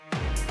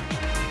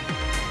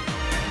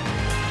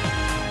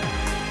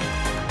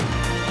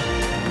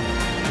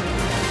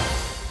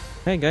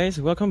Hi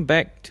guys, welcome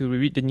back to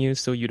Reread the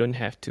News so you don't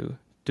have to.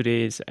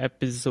 Today is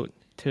episode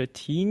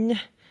 13.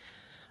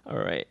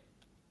 Alright,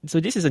 so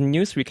this is a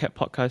news recap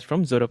podcast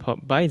from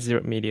Zodapop by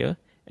Zero Media.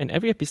 And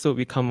every episode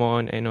we come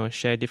on and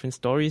share different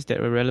stories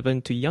that are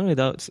relevant to young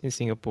adults in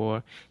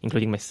Singapore,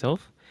 including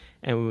myself.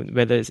 And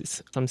whether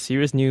it's some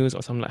serious news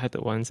or some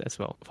lighthearted ones as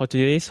well. For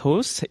today's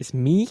host, it's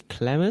me,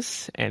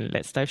 Clemus, and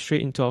let's dive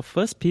straight into our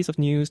first piece of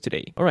news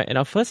today. Alright, and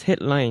our first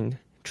headline,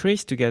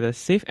 TraceTogether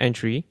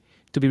SafeEntry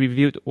to be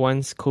reviewed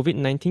once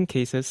COVID-19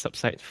 cases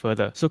subside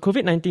further. So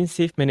COVID-19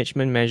 safe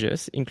management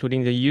measures,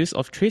 including the use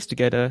of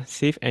TraceTogether,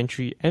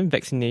 SafeEntry, and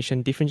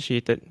vaccination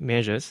differentiated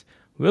measures,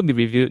 will be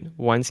reviewed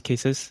once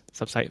cases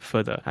subside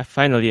further. I've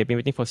been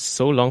waiting for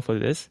so long for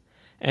this.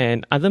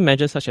 And other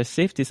measures such as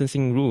safe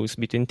distancing rules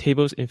between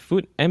tables in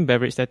food and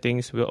beverage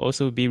settings will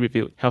also be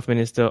reviewed. Health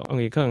Minister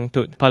Ong Ye Kung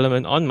told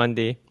Parliament on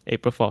Monday,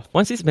 April 4th.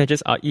 Once these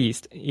measures are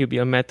eased, it will be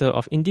a matter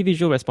of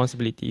individual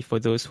responsibility for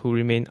those who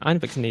remain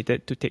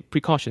unvaccinated to take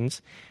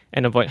precautions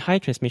and avoid high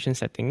transmission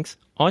settings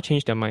or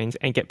change their minds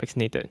and get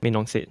vaccinated, Min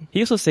Ong said. He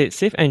also said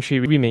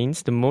SafeEntry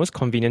remains the most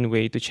convenient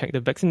way to check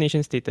the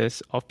vaccination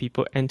status of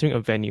people entering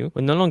a venue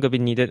will no longer be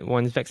needed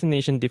once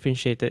vaccination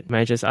differentiated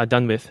measures are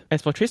done with.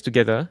 As for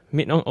TraceTogether,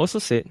 Min Ong also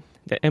said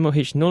that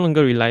MOH no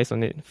longer relies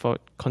on it for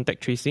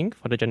contact tracing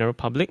for the general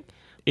public.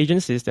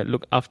 Agencies that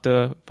look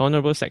after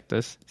vulnerable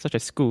sectors, such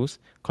as schools,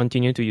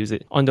 continue to use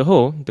it. On the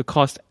whole, the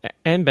cost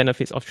and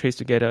benefits of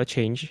TraceTogether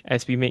change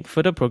as we make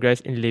further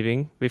progress in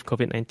living with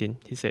COVID-19,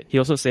 he said. He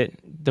also said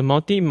the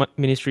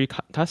multi-ministry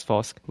task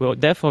force will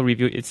therefore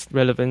review its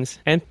relevance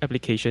and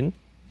application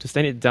to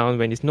stand it down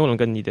when it's no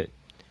longer needed,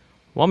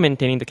 while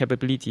maintaining the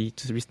capability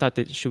to restart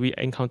it should we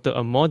encounter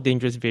a more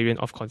dangerous variant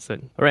of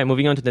concern. Alright,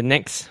 moving on to the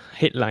next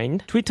headline.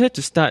 Twitter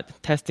to start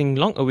testing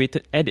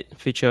long-awaited edit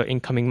feature in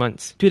coming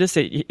months. Twitter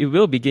said it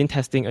will begin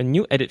testing a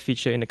new edit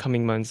feature in the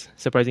coming months,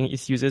 surprising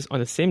its users on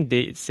the same day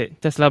it said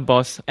Tesla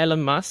boss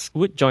Elon Musk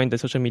would join the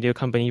social media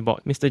company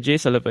board. Mr. Jay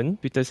Sullivan,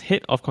 Twitter's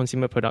head of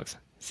consumer products,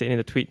 said in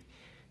a tweet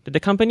that the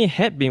company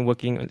had been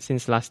working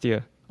since last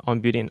year on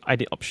building an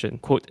edit option,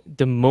 quote,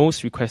 the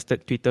most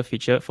requested Twitter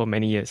feature for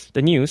many years.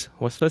 The news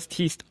was first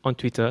teased on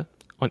Twitter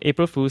on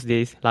April Fool's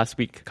Day last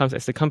week, comes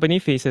as the company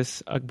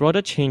faces a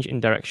broader change in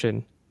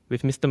direction,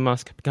 with Mr.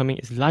 Musk becoming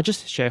its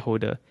largest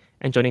shareholder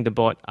and joining the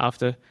board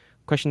after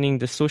questioning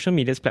the social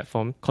media's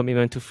platform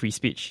commitment to free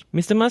speech.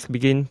 Mr. Musk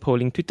began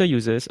polling Twitter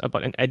users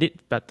about an edit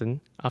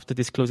button after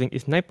disclosing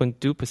its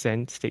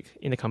 9.2% stake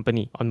in the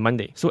company on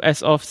Monday. So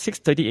as of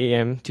 6:30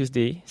 a.m.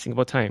 Tuesday,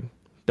 Singapore time,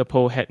 the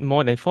poll had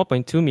more than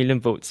 4.2 million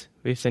votes,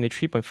 with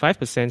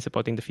 73.5%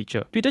 supporting the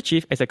feature. Twitter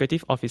Chief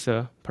Executive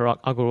Officer Parag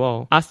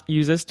Agrawal asked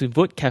users to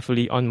vote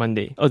carefully on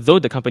Monday, although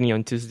the company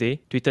on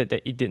Tuesday tweeted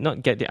that it did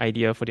not get the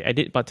idea for the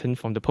edit button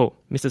from the poll.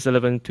 Mr.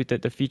 Sullivan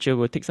tweeted the feature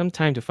will take some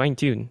time to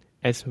fine-tune,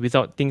 as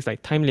without things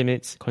like time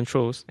limits,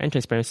 controls, and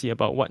transparency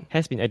about what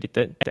has been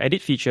edited, the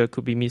edit feature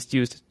could be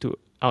misused to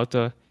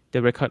alter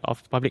the record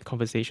of public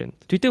conversation.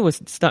 Twitter will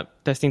start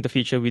testing the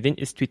feature within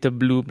its Twitter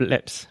Blue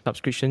Labs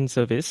subscription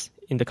service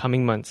in the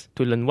coming months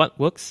to learn what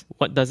works,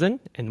 what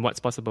doesn't, and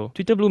what's possible.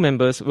 Twitter Blue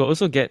members will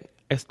also get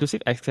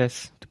exclusive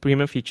access to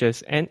premium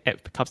features and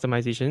app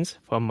customizations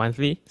for a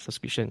monthly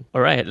subscription.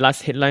 Alright,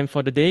 last headline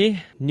for the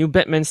day. New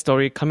Batman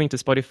story coming to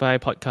Spotify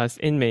podcast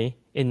in May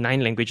in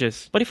 9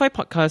 languages. Spotify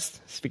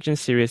podcast's fiction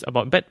series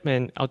about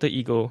Batman alter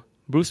ego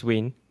Bruce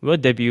Wayne will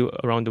debut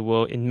around the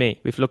world in May,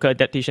 with local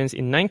adaptations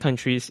in 9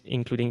 countries,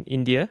 including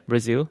India,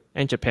 Brazil,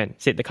 and Japan,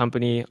 said the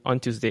company on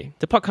Tuesday.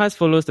 The podcast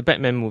follows the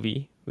Batman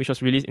movie, which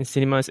was released in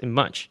cinemas in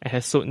March and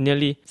has sold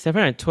nearly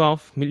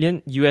 $712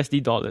 million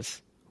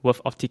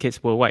worth of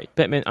tickets worldwide.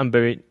 Batman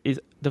Unburied is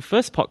the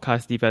first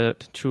podcast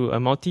developed through a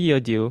multi-year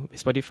deal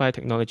with Spotify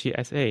Technology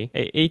SA,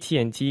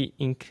 AT&T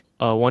Inc.,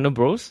 Warner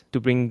Bros. To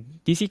bring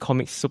DC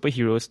Comics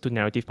superheroes to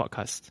narrative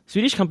podcasts.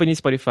 Swedish company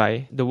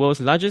Spotify, the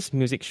world's largest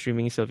music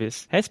streaming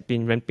service, has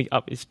been ramping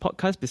up its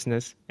podcast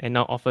business and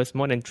now offers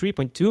more than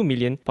 3.2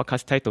 million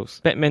podcast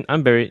titles. Batman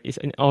Unburied is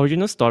an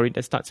original story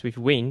that starts with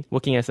Wayne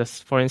working as a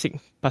forensic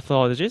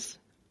pathologist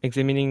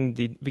examining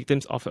the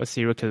victims of a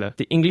serial killer.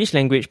 The English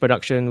language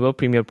production will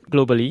premiere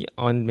globally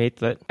on May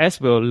 3rd, as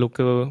will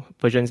local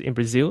versions in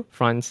Brazil,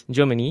 France,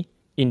 Germany,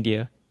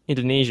 India,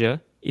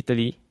 Indonesia,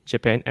 Italy,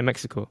 Japan, and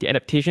Mexico. The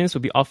adaptations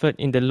will be offered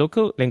in the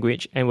local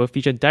language and will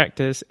feature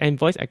directors and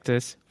voice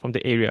actors from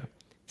the area,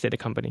 said the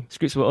company.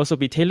 Scripts will also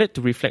be tailored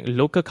to reflect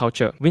local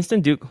culture.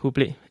 Winston Duke, who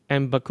played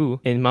M'Baku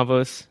in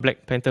Marvel's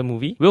Black Panther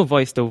movie, will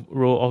voice the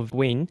role of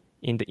Wayne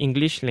in the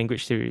English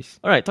language series.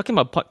 Alright, talking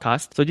about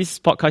podcasts. So this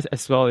podcast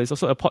as well is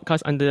also a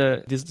podcast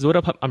under this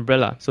Zodapop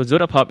umbrella. So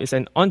Zodapop is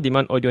an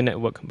on-demand audio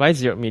network by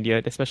Zero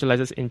Media that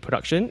specializes in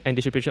production and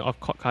distribution of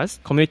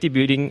podcasts, community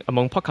building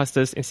among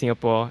podcasters in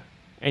Singapore,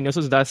 and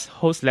also does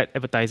host-led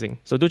advertising.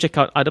 So do check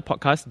out other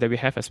podcasts that we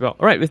have as well.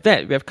 Alright, with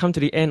that, we have come to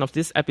the end of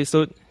this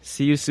episode.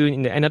 See you soon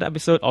in another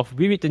episode of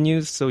We Read the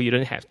News so you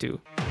don't have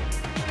to.